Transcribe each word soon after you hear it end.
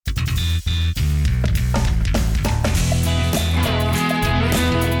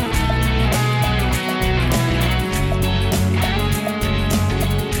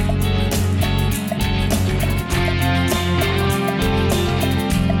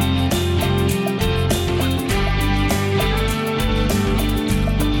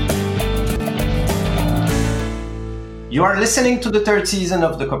You are listening to the third season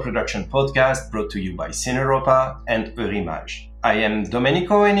of the co-production podcast brought to you by Cineuropa and Eurimage. I am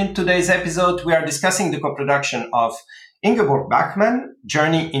Domenico, and in today's episode, we are discussing the co-production of Ingeborg Bachmann,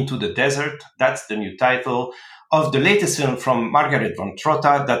 Journey into the Desert. That's the new title of the latest film from Margaret von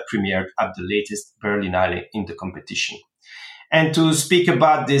Trotta that premiered at the latest Berlinale in the competition. And to speak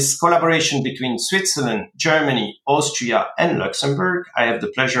about this collaboration between Switzerland, Germany, Austria, and Luxembourg, I have the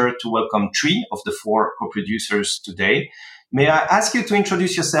pleasure to welcome three of the four co-producers today. May I ask you to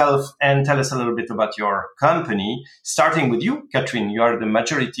introduce yourself and tell us a little bit about your company, starting with you, Catherine. You are the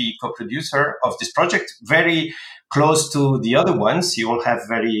majority co-producer of this project, very close to the other ones. You all have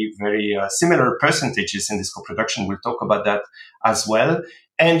very similar percentages in this co-production. We'll talk about that as well.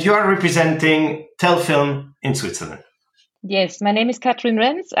 And you are representing Telfilm in Switzerland. Yes, my name is Katrin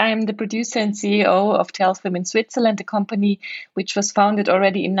Renz. I'm the producer and CEO of Telfilm in Switzerland, a company which was founded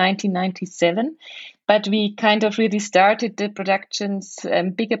already in 1997. But we kind of really started the productions,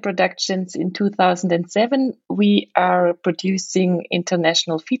 bigger productions in 2007. We are producing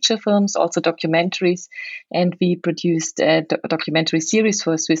international feature films, also documentaries, and we produced a documentary series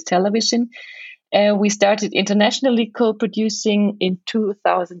for Swiss television. We started internationally co-producing in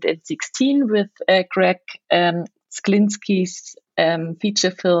 2016 with Greg Sklinski's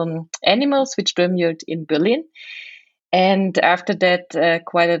feature film Animals, which premiered in Berlin. And after that,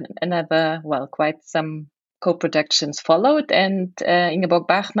 quite some co-productions followed. And Ingeborg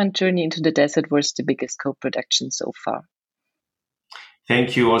Bachmann, Journey into the Desert, was the biggest co-production so far.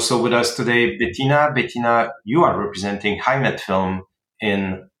 Thank you. Also with us today, Bettina. Bettina, you are representing Heimatfilm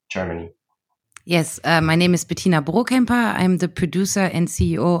in Germany. Yes, my name is Bettina Brokemper. I'm the producer and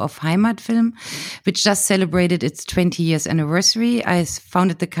CEO of Heimatfilm, which just celebrated its 20 years anniversary. I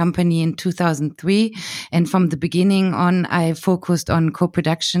founded the company in 2003, and from the beginning on, I focused on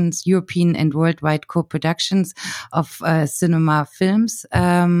co-productions, European and worldwide co-productions of cinema films.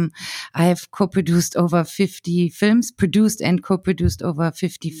 I have co-produced over 50 films, produced and co-produced over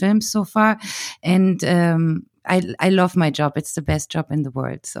 50 films so far, and I love my job. It's the best job in the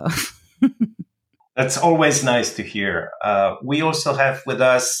world. So. That's always nice to hear. We also have with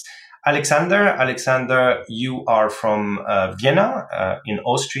us Alexander. Alexander, you are from Vienna in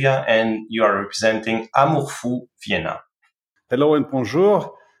Austria, and you are representing Amour Fou Vienna. Hello and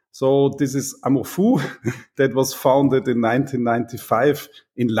bonjour. So this is Amour Fou that was founded in 1995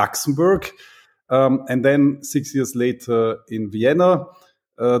 in Luxembourg. And then 6 years later in Vienna.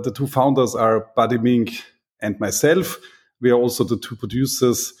 The two founders are Buddy Mink and myself. We are also the two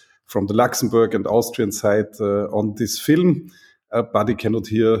producers from the Luxembourg and Austrian side on this film. Buddy cannot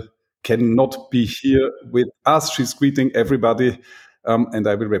be here with us. She's greeting everybody, and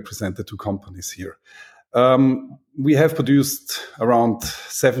I will represent the two companies here. We have produced around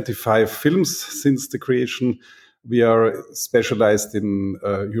 75 films since the creation. We are specialized in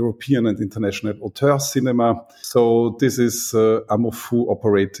European and international auteur cinema. So this is Amour Fou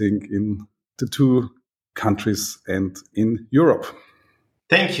operating in the two countries and in Europe.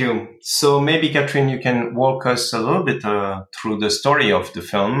 Thank you. So maybe, Catherine, you can walk us a little bit through the story of the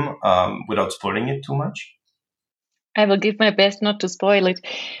film without spoiling it too much. I will give my best not to spoil it.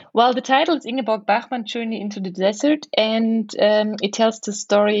 Well, the title is Ingeborg Bachmann, Journey into the Desert, and it tells the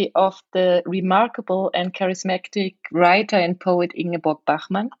story of the remarkable and charismatic writer and poet Ingeborg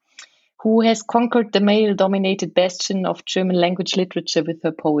Bachmann, who has conquered the male-dominated bastion of German language literature with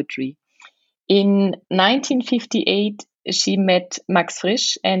her poetry. In 1958, she met Max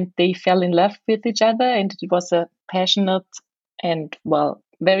Frisch and they fell in love with each other, and it was a passionate and,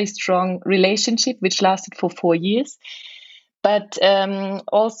 very strong relationship which lasted for 4 years. But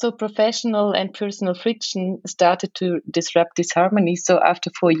also professional and personal friction started to disrupt this harmony. So after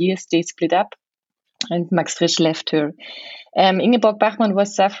 4 years, they split up and Max Frisch left her. Ingeborg Bachmann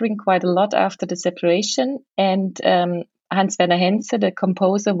was suffering quite a lot after the separation, and Hans-Werner Henze, the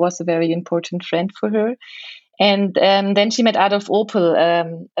composer, was a very important friend for her. And then she met Adolf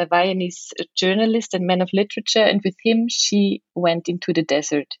Opel, a Viennese journalist and man of literature, and with him she went into the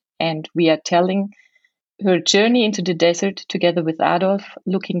desert. And we are telling her journey into the desert together with Adolf,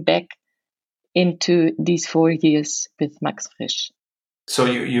 looking back into these 4 years with Max Frisch. So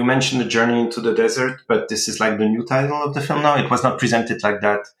you mentioned the journey into the desert, but this is like the new title of the film now. It was not presented like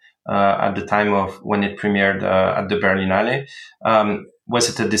that at the time of when it premiered at the Berlinale. Was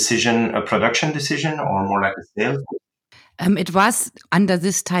it a production decision, or more like a sales? It was under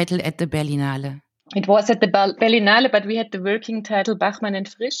this title at the Berlinale. It was at the Berlinale, but we had the working title Bachmann and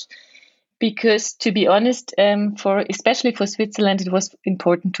Frisch, because, to be honest, especially for Switzerland, it was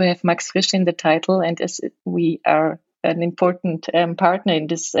important to have Max Frisch in the title. And as we are an important partner in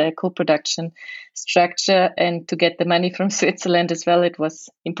this co-production structure, and to get the money from Switzerland as well. It was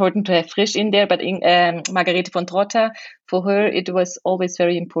important to have Frisch in there, but Margarete von Trotta, for her, it was always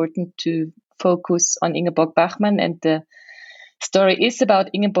very important to focus on Ingeborg Bachmann, and the story is about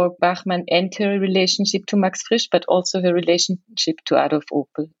Ingeborg Bachmann and her relationship to Max Frisch, but also her relationship to Adolf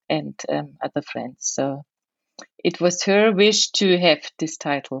Opel and other friends. So it was her wish to have this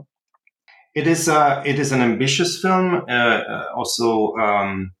title. It is an ambitious film, also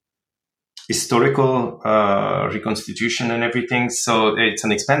historical reconstitution and everything. So it's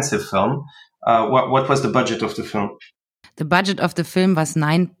an expensive film. What was the budget of the film? The budget of the film was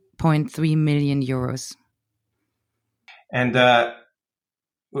 9.3 million euros. And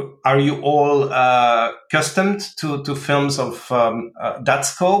are you all accustomed to films of that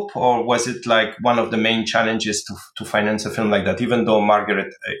scope, or was it like one of the main challenges to finance a film like that? Even though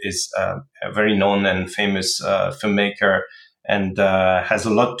Margaret is a very known and famous filmmaker and has a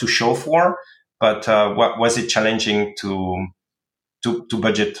lot to show for, but what was it challenging to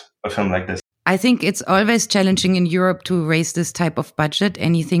budget a film like this? I think it's always challenging in Europe to raise this type of budget.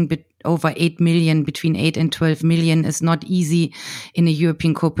 Anything over 8 million, between 8 and 12 million is not easy in a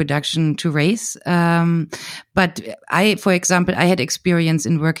European co-production to raise. But for example, I had experience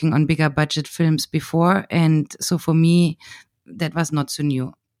in working on bigger budget films before. And so for me, that was not so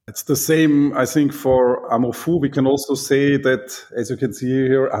new. It's the same, I think, for Amour Fou. We can also say that, as you can see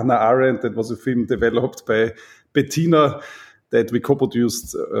here, Hannah Arendt, that was a film developed by Bettina, that we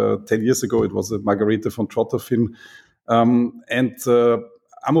co-produced 10 years ago. It was a Margarete von Trotta film. And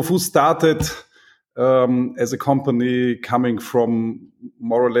Amour Fou started as a company coming from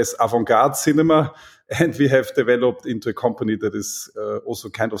more or less avant-garde cinema. And we have developed into a company that is also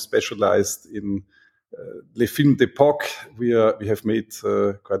kind of specialized in les films d'époque. We have made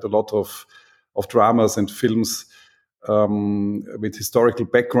quite a lot of dramas and films with historical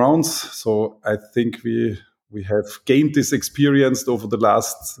backgrounds. So I think we have gained this experience over the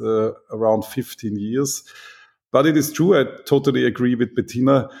last around 15 years. But it is true, I totally agree with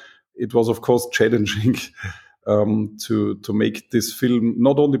Bettina. It was, of course, challenging to make this film,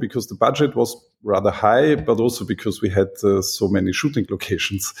 not only because the budget was rather high, but also because we had so many shooting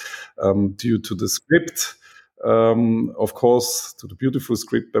locations due to the script, of course, to the beautiful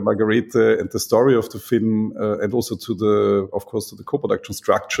script by Margarete and the story of the film, and also to the co-production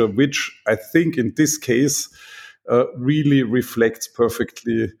structure, which I think in this case really reflects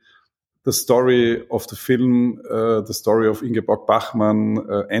perfectly the story of the film, the story of Ingeborg Bachmann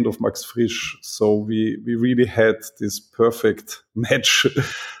and of Max Frisch. So we really had this perfect match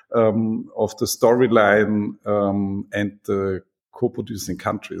of the storyline and the co-producing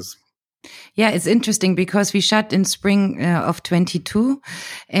countries. Yeah, it's interesting because we shot in spring of 22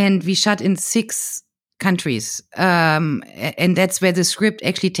 and we shot in 6 countries. And that's where the script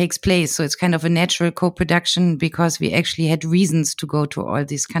actually takes place. So it's kind of a natural co-production because we actually had reasons to go to all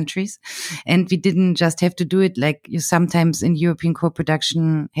these countries. And we didn't just have to do it like you sometimes in European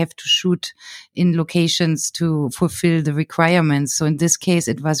co-production have to shoot in locations to fulfill the requirements. So in this case,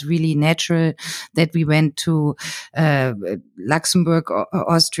 it was really natural that we went to Luxembourg,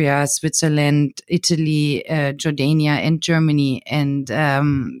 Austria, Switzerland, Italy, Jordania, and Germany. And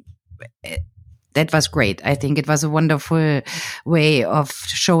that was great. I think it was a wonderful way of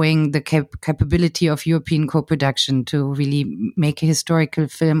showing the capability of European co-production to really make a historical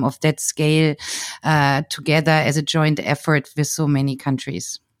film of that scale together as a joint effort with so many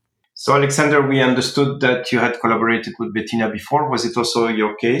countries. So, Alexander, we understood that you had collaborated with Bettina before. Was it also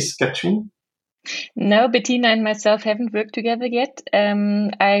your case, Katrin? No, Bettina and myself haven't worked together yet.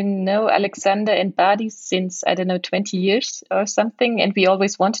 I know Alexander and Badi since, 20 years or something, and we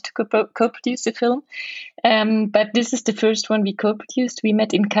always wanted to co-produce a film. But this is the first one we co-produced. We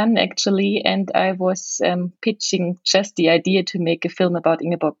met in Cannes, actually, and I was pitching just the idea to make a film about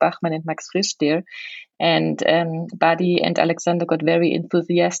Ingeborg Bachmann and Max Frisch there. And Badi and Alexander got very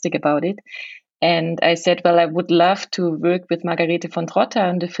enthusiastic about it. And I said, well, I would love to work with Margarete von Trotta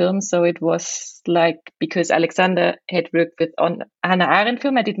on the film. So it was like, because Alexander had worked on Hannah Arendt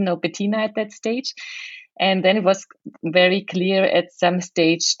film, I didn't know Bettina at that stage. And then it was very clear at some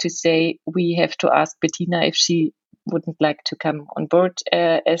stage to say, we have to ask Bettina if she wouldn't like to come on board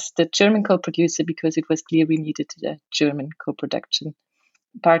as the German co-producer, because it was clear we needed a German co-production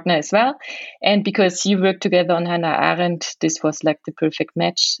partner as well. And because you worked together on Hannah Arendt, this was like the perfect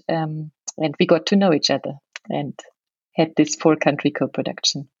match. And we got to know each other and had this 4-country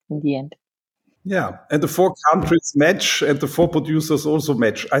co-production in the end. Yeah, and the 4 countries match and the 4 producers also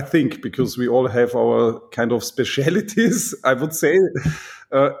match, I think, because we all have our kind of specialities, I would say.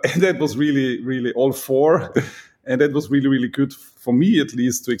 And that was really, really all 4. And it was really, really good for me, at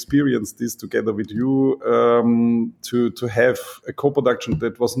least, to experience this together with you, to have a co-production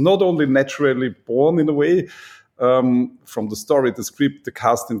that was not only naturally born in a way from the story, the script, the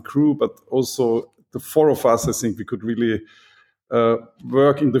cast and crew, but also the four of us. I think we could really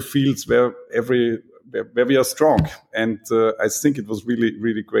work in the fields where we are strong, and I think it was really,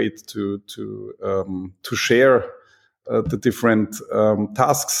 really great to share the different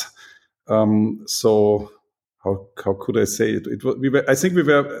tasks. So how could I say it? I think we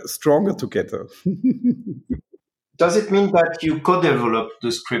were stronger together. Does it mean that you co-developed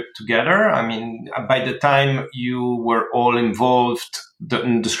the script together? I mean, by the time you were all involved,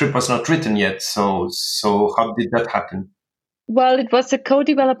 the script was not written yet. So how did that happen? Well, it was a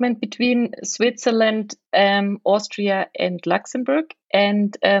co-development between Switzerland, Austria, and Luxembourg,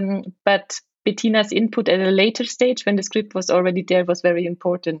 and but Bettina's input at a later stage, when the script was already there, was very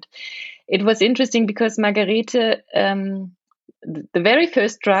important. It was interesting because Margarete, the very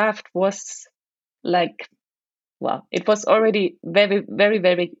first draft was like, well, it was already very, very,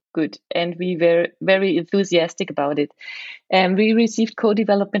 very good, and we were very enthusiastic about it. We received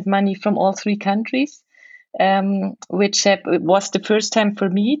co-development money from all three countries, which was the first time for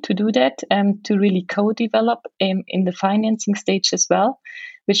me to do that, to really co-develop in the financing stage as well,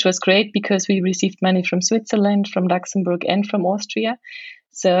 which was great because we received money from Switzerland, from Luxembourg, and from Austria.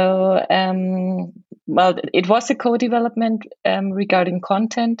 So, well, it was a co-development regarding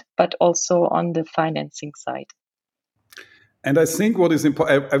content, but also on the financing side. And I think what is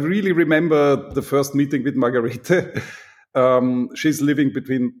important, I really remember the first meeting with Margarete. She's living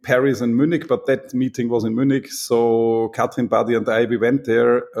between Paris and Munich, but that meeting was in Munich. So Katrin Badi and I, we went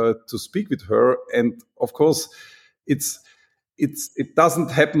there to speak with her. And of course, it doesn't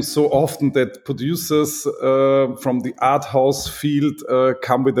happen so often that producers from the art house field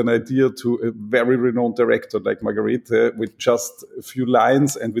come with an idea to a very renowned director like Margarete with just a few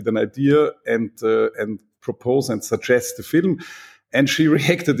lines and with an idea and propose and suggest the film. And she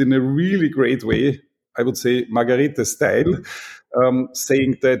reacted in a really great way, I would say Margarete style,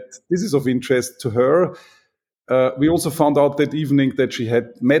 saying that this is of interest to her. We also found out that evening that she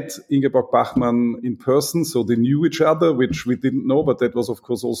had met Ingeborg Bachmann in person, so they knew each other, which we didn't know, but that was, of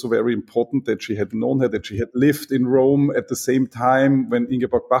course, also very important that she had known her, that she had lived in Rome at the same time when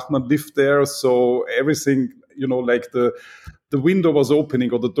Ingeborg Bachmann lived there. So everything, like the window was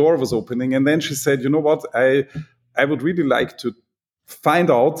opening or the door was opening. And then she said, you know what, I would really like to find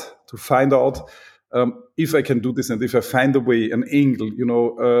out if I can do this and if I find a way, an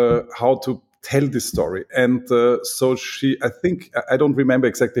angle, how to tell this story. And so I think, I don't remember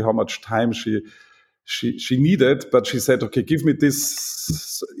exactly how much time she needed, but she said, okay, give me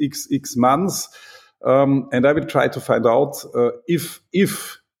this X months, and I will try to find out if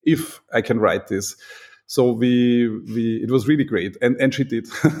I can write this. So it was really great, and she did,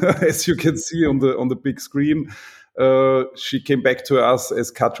 as you can see on the big screen. She came back to us, as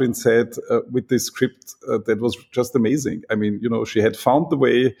Katrin said, with this script that was just amazing. I mean, she had found the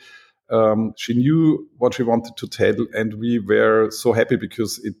way. She knew what she wanted to tell, and we were so happy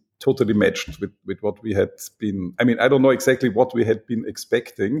because it totally matched with what we had been. I mean, I don't know exactly what we had been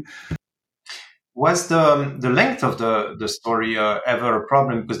expecting. Was the length of the story ever a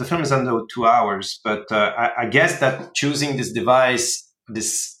problem? Because the film is under 2 hours, but I guess that choosing this device,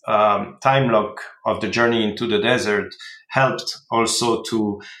 this time lock of the journey into the desert, helped also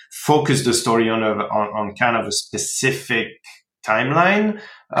to focus the story on kind of a specific timeline,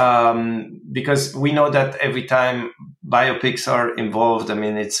 because we know that every time biopics are involved, I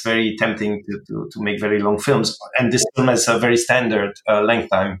mean, it's very tempting to make very long films, and this film has a very standard length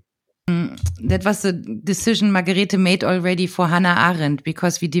time. That was a decision Margarete made already for Hannah Arendt,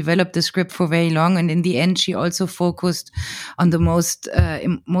 because we developed the script for very long, and in the end she also focused on the most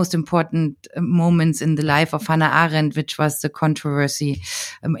important moments in the life of Hannah Arendt, which was the controversy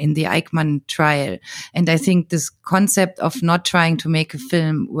in the Eichmann trial. And I think this concept of not trying to make a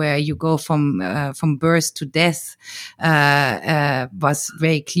film where you go from birth to death was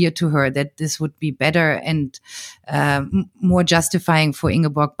very clear to her, that this would be better and more justifying for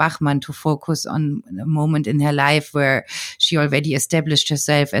Ingeborg Bachmann to focus on a moment in her life where she already established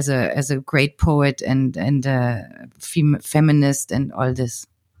herself as a great poet and a feminist and all this.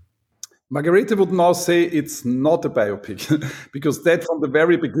 Margarete would now say it's not a biopic because that from the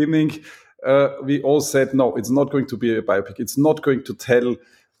very beginning we all said, no, it's not going to be a biopic. It's not going to tell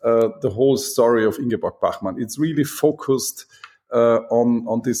the whole story of Ingeborg Bachmann. It's really focused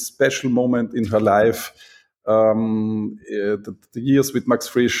on this special moment in her life the years with Max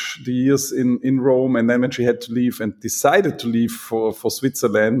Frisch, the years in Rome, and then when she had to leave and decided to leave for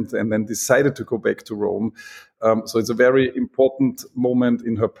Switzerland, and then decided to go back to Rome. So it's a very important moment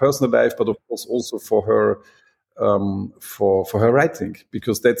in her personal life, but of course also for her for her writing,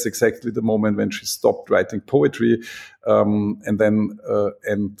 because that's exactly the moment when she stopped writing poetry, and then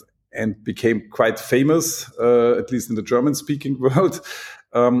and became quite famous, at least in the German-speaking world.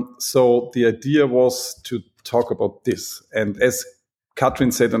 So the idea was to talk about this, and as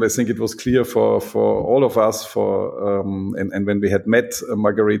Katrin said, and I think it was clear for all of us, and when we had met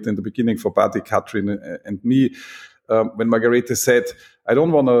Margarete in the beginning, for Badi, Katrin, and me, when Margarete said, "I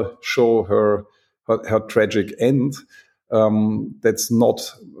don't want to show her tragic end. That's not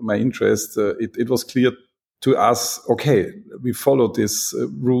my interest." It was clear to us, okay, we follow this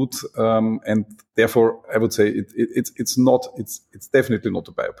route, and therefore I would say it's definitely not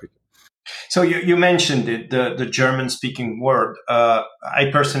a biopic. So you mentioned it, the German-speaking world. I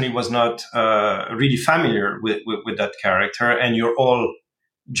personally was not really familiar with that character, and you're all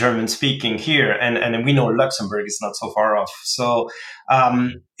German-speaking here, and we know Luxembourg is not so far off. So,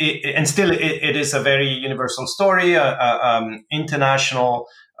 and still, it is a very universal story, international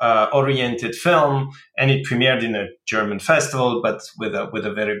oriented film, and it premiered in a German festival, but with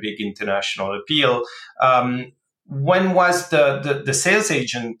a very big international appeal. When was the sales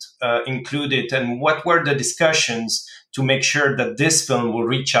agent included, and what were the discussions to make sure that this film will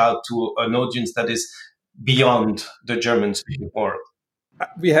reach out to an audience that is beyond the German-speaking world?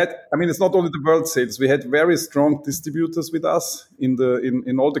 We had, I mean, it's not only the world sales. We had very strong distributors with us in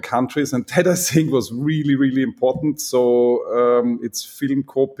all the countries, and that I think was really, really important. So it's Film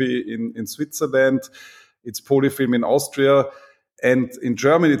Copy in Switzerland, it's Polyfilm in Austria, and in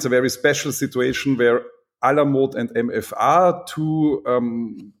Germany it's a very special situation where Alamod and MFA, two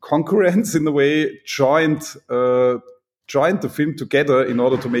concurrents in a way, joined the film together in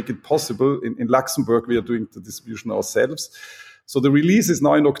order to make it possible. In Luxembourg, we are doing the distribution ourselves. So the release is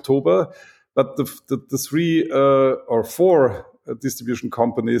now in October, but the three or four distribution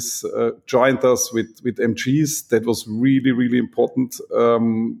companies joined us with MGs. That was really, really important.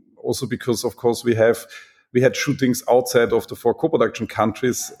 Also because, of course, we had shootings outside of the four co-production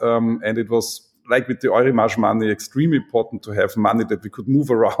countries, and it was, like with the Eurimage money, extremely important to have money that we could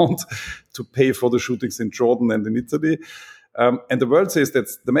move around to pay for the shootings in Jordan and in Italy. And the world says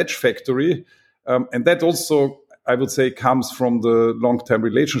that's the Match Factory, and that also, I would say, comes from the long-term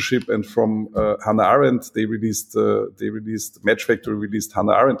relationship and from Hannah Arendt. Match Factory released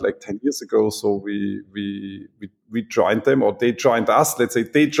Hannah Arendt like 10 years ago. So we joined them, or they joined us. Let's say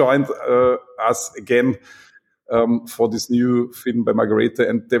they joined us again for this new film by Margarete,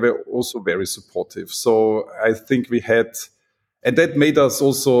 and they were also very supportive. So I think we had, and that made us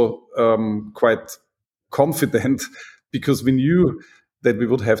also quite confident, because we knew that we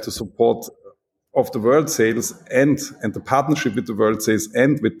would have the support of the world sales and the partnership with the world sales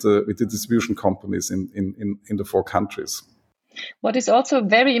and with the distribution companies in the four countries. What is also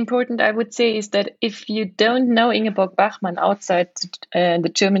very important, I would say, is that if you don't know Ingeborg Bachmann outside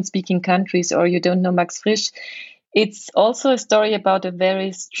the German-speaking countries, or you don't know Max Frisch, it's also a story about a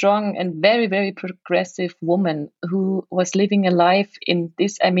very strong and very, very progressive woman who was living a life in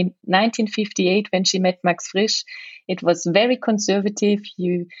this, 1958, when she met Max Frisch. It was very conservative.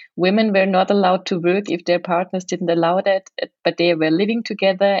 Women were not allowed to work if their partners didn't allow that, but they were living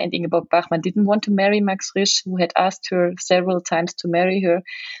together, and Ingeborg Bachmann didn't want to marry Max Frisch, who had asked her several times to marry her.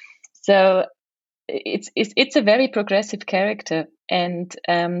 So it's a very progressive character, and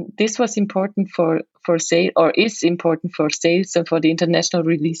this was important for sale, or is important for sales and for the international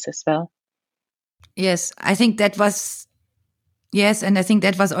release as well. Yes, I think that was. Yes, and I think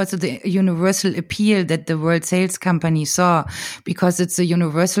that was also the universal appeal that the World Sales Company saw, because it's a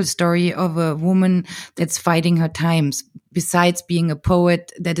universal story of a woman that's fighting her times, besides being a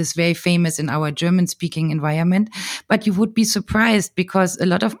poet that is very famous in our German-speaking environment. But you would be surprised, because a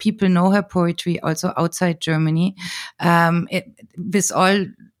lot of people know her poetry also outside Germany. With all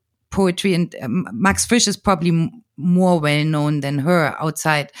poetry, and Max Frisch is probably more well-known than her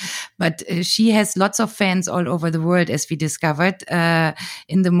outside, but she has lots of fans all over the world, as we discovered,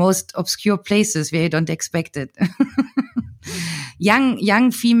 in the most obscure places where you don't expect it.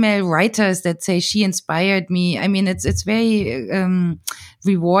 Young female writers that say she inspired me. I mean, it's very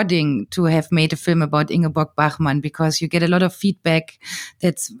rewarding to have made a film about Ingeborg Bachmann, because you get a lot of feedback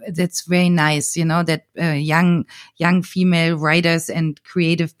that's very nice, that young female writers and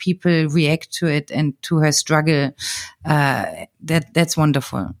creative people react to it and to her struggle. That's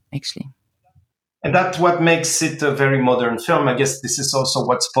wonderful, actually. And that's what makes it a very modern film. I guess this is also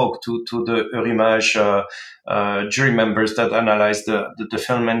what spoke to the Eurimage jury members that analyzed the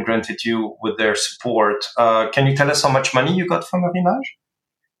film and granted you with their support. Can you tell us how much money you got from Eurimage?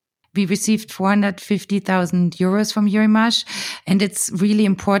 We received 450,000 euros from Eurimage, and it's really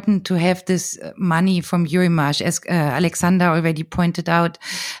important to have this money from Eurimage. As Alexander already pointed out,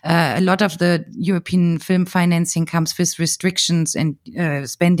 a lot of the European film financing comes with restrictions and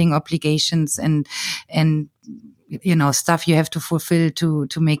spending obligations and stuff you have to fulfill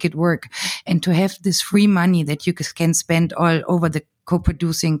to make it work. And to have this free money that you can spend all over the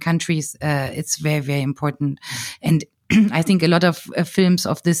co-producing countries, it's very, very important. And I think a lot of films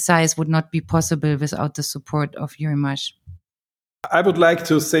of this size would not be possible without the support of Eurimage. I would like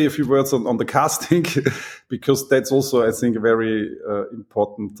to say a few words on the casting, because that's also, I think, a very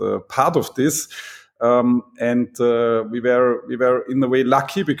important part of this. We were in a way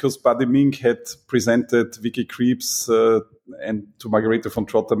lucky because Buddy Mink had presented Vicky Krieps and to Margarete von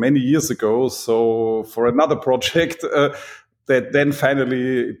Trotta many years ago. So for another project, that then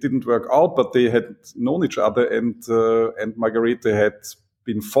finally it didn't work out, but they had known each other, and Margarete had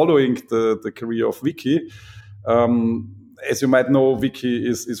been following the career of Vicky. As you might know, Vicky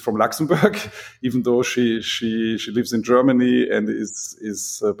is from Luxembourg, even though she lives in Germany and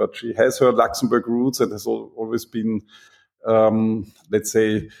but she has her Luxembourg roots and has always been, let's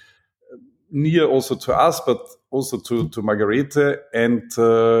say, near also to us, but also to Margarete. And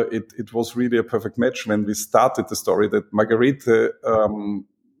it was really a perfect match when we started the story, that Margarete,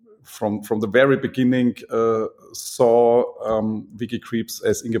 from the very beginning, saw Vicky Krieps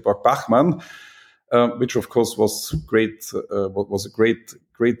as Ingeborg Bachmann, which of course was great, was a great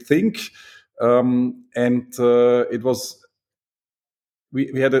thing. It was,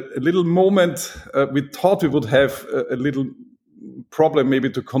 we had a little moment, we thought we would have a little problem maybe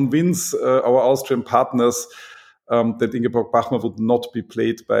to convince our Austrian partners that Ingeborg Bachmann would not be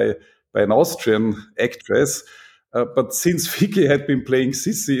played by an Austrian actress. But since Vicky had been playing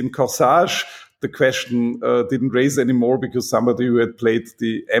Sissi in Corsage, the question didn't raise anymore, because somebody who had played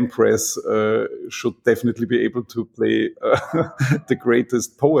the Empress should definitely be able to play the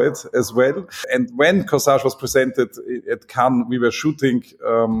greatest poet as well. And when Corsage was presented at Cannes, we were shooting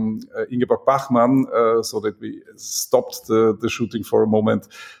Ingeborg Bachmann, so that we stopped the shooting for a moment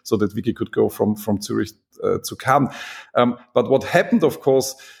so that Vicky could go from Zurich to Cannes. But what happened, of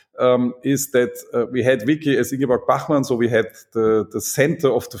course, is that we had Vicky as Ingeborg Bachmann, so we had the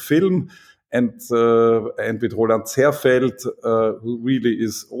center of the film, and with Roland Zerfeld, who really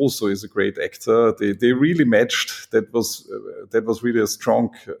is a great actor. They really matched. That was really a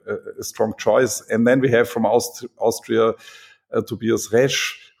strong choice. And then we have from Austria Tobias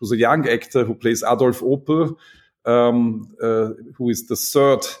Resch, who's a young actor who plays Adolf Opel, who is the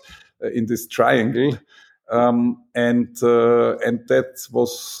third in this triangle. And that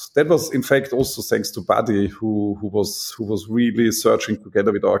was in fact also thanks to Buddy, who was really searching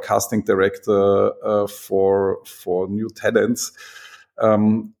together with our casting director for new talents. I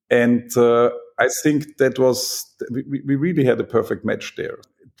think that we really had a perfect match there.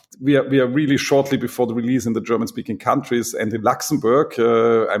 We are really shortly before the release in the German-speaking countries and in Luxembourg.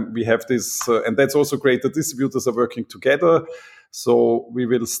 We have this, and that's also great. The distributors are working together. So we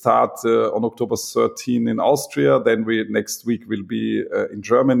will start on October 13 in Austria. Then next week will be in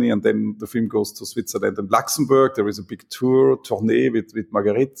Germany, and then the film goes to Switzerland and Luxembourg. There is a big tournée with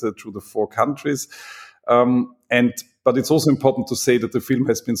Margarete through the 4 countries. But it's also important to say that the film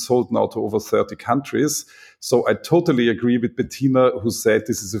has been sold now to over 30 countries. So I totally agree with Bettina, who said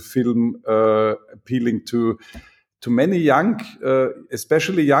this is a film appealing to many young,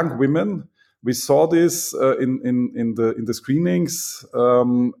 especially young women. We saw this in the screenings,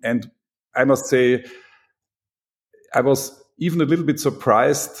 and I must say, I was even a little bit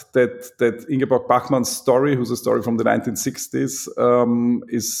surprised that Ingeborg Bachmann's story, who's a story from the 1960s,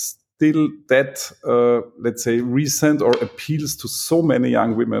 is still that, let's say, recent or appeals to so many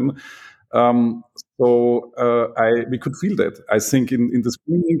young women. We could feel that, I think, in the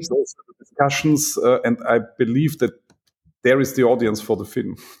screenings, also the discussions, and I believe that there is the audience for the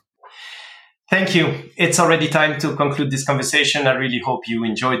film. Thank you. It's already time to conclude this conversation. I really hope you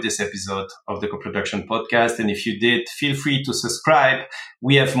enjoyed this episode of the Co-Production Podcast. And if you did, feel free to subscribe.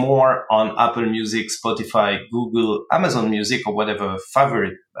 We have more on Apple Music, Spotify, Google, Amazon Music, or whatever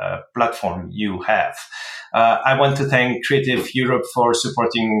favorite platform you have. I want to thank Creative Europe for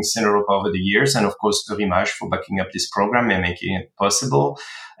supporting Cineuropa over the years, and of course, Eurimage for backing up this program and making it possible.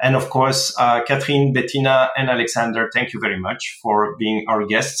 And of course, Catherine, Bettina, and Alexander, thank you very much for being our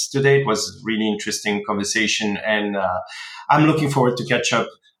guests today. It was a really interesting conversation, and I'm looking forward to catch up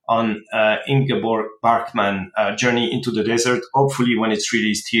on Ingeborg Bachmann Journey into the Desert, hopefully when it's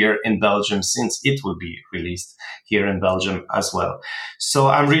released here in Belgium, since it will be released here in Belgium as well. So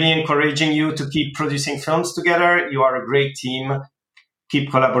I'm really encouraging you to keep producing films together. You are a great team. Keep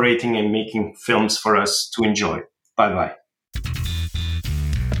collaborating and making films for us to enjoy. Bye-bye.